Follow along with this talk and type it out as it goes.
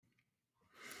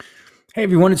Hey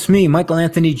everyone, it's me, Michael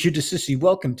Anthony Giudicissi.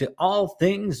 Welcome to All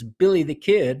Things Billy the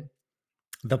Kid,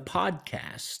 the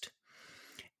podcast.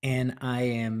 And I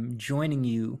am joining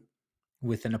you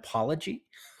with an apology.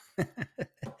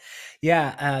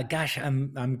 Gosh,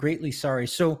 I'm greatly sorry.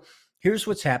 So here's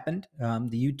what's happened. The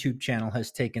YouTube channel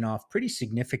has taken off pretty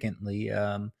significantly.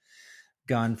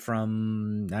 Gone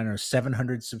from I don't know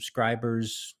 700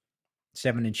 subscribers,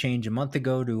 seven and change a month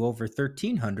ago to over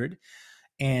 1,300.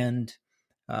 And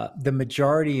the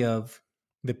majority of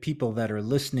the people that are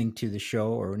listening to the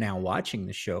show or now watching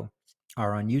the show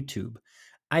are on YouTube.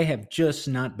 I have just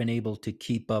not been able to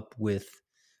keep up with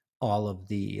all of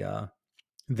the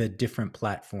different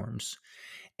platforms,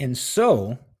 and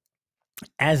so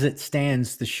as it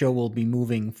stands, the show will be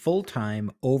moving full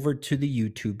time over to the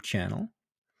YouTube channel,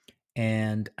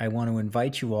 and I want to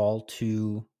invite you all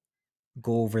to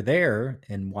go over there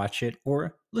and watch it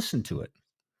or listen to it.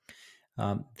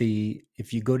 The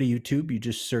If you go to YouTube, you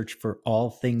just search for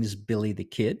All Things Billy the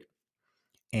Kid,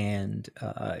 and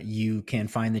you can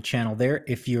find the channel there.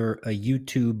 If you're a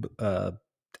YouTube,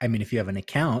 if you have an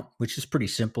account, which is pretty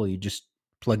simple, you just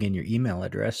plug in your email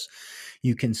address.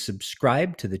 You can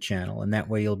subscribe to the channel, and that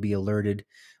way you'll be alerted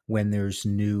when there's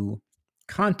new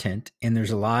content. And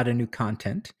there's a lot of new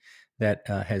content that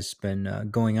has been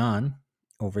going on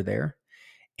over there.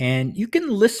 And you can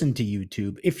listen to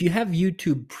YouTube if you have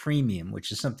YouTube Premium,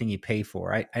 which is something you pay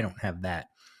for. I don't have that.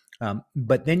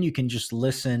 But then you can just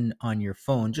listen on your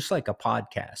phone, just like a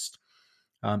podcast.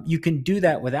 You can do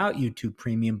that without YouTube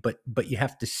Premium, but you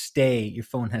have to stay. Your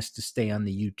phone has to stay on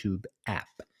the YouTube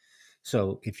app.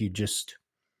 So if you just,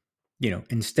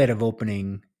 instead of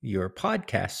opening your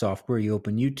podcast software, you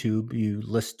open YouTube,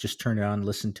 just turn it on,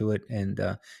 listen to it, and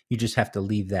you just have to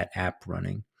leave that app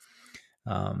running.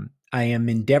 I am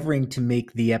endeavoring to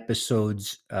make the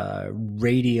episodes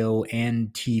radio and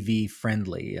TV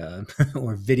friendly,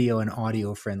 or video and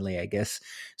audio friendly, I guess,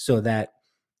 so that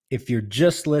if you're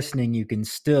just listening, you can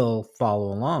still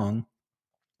follow along,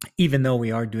 even though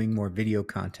we are doing more video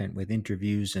content with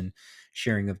interviews and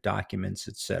sharing of documents,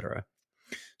 etc.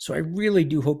 So I really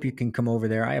do hope you can come over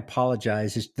there. I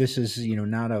apologize. This is,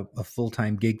 not a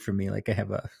full-time gig for me. Like I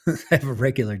have I have a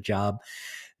regular job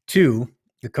too,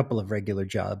 a couple of regular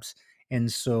jobs,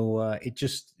 and so it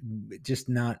just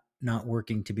not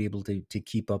working to be able to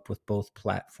keep up with both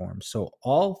platforms. So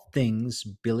All Things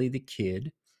Billy the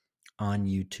Kid on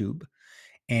YouTube,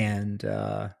 and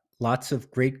lots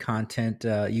of great content.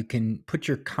 You can put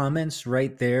your comments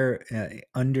right there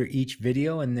under each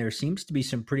video, and there seems to be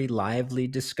some pretty lively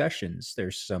discussions.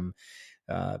 There's some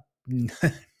uh,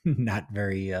 not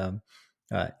very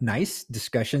nice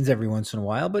discussions every once in a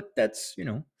while, but that's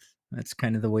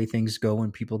kind of the way things go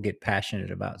when people get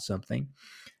passionate about something.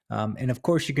 And of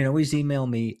course, you can always email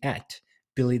me at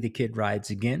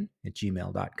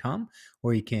billythekidridesagain@gmail.com,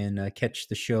 or you can catch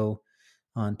the show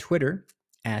on Twitter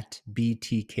at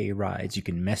BTK Rides. You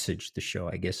can message the show,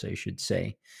 I guess I should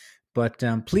say. But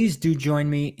please do join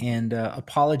me, and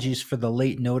apologies for the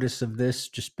late notice of this.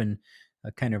 Just been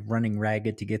kind of running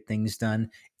ragged to get things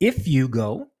done. If you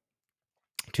go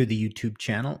to the YouTube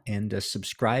channel and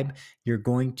subscribe, you're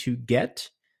going to get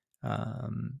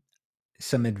um,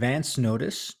 some advance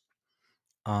notice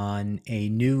on a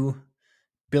new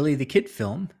Billy the Kid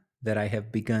film that I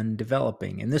have begun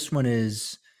developing. And this one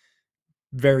is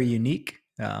very unique,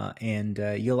 and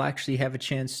you'll actually have a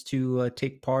chance to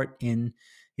take part in,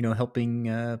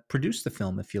 helping produce the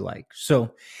film if you like.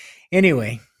 So,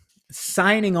 anyway,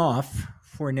 signing off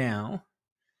for now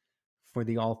for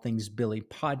the All Things Billy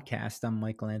podcast. I'm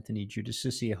Michael Anthony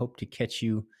Giudicissi. I hope to catch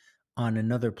you on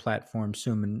another platform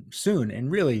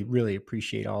and really, really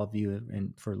appreciate all of you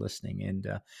and for listening. And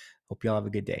hope you all have a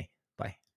good day. Bye.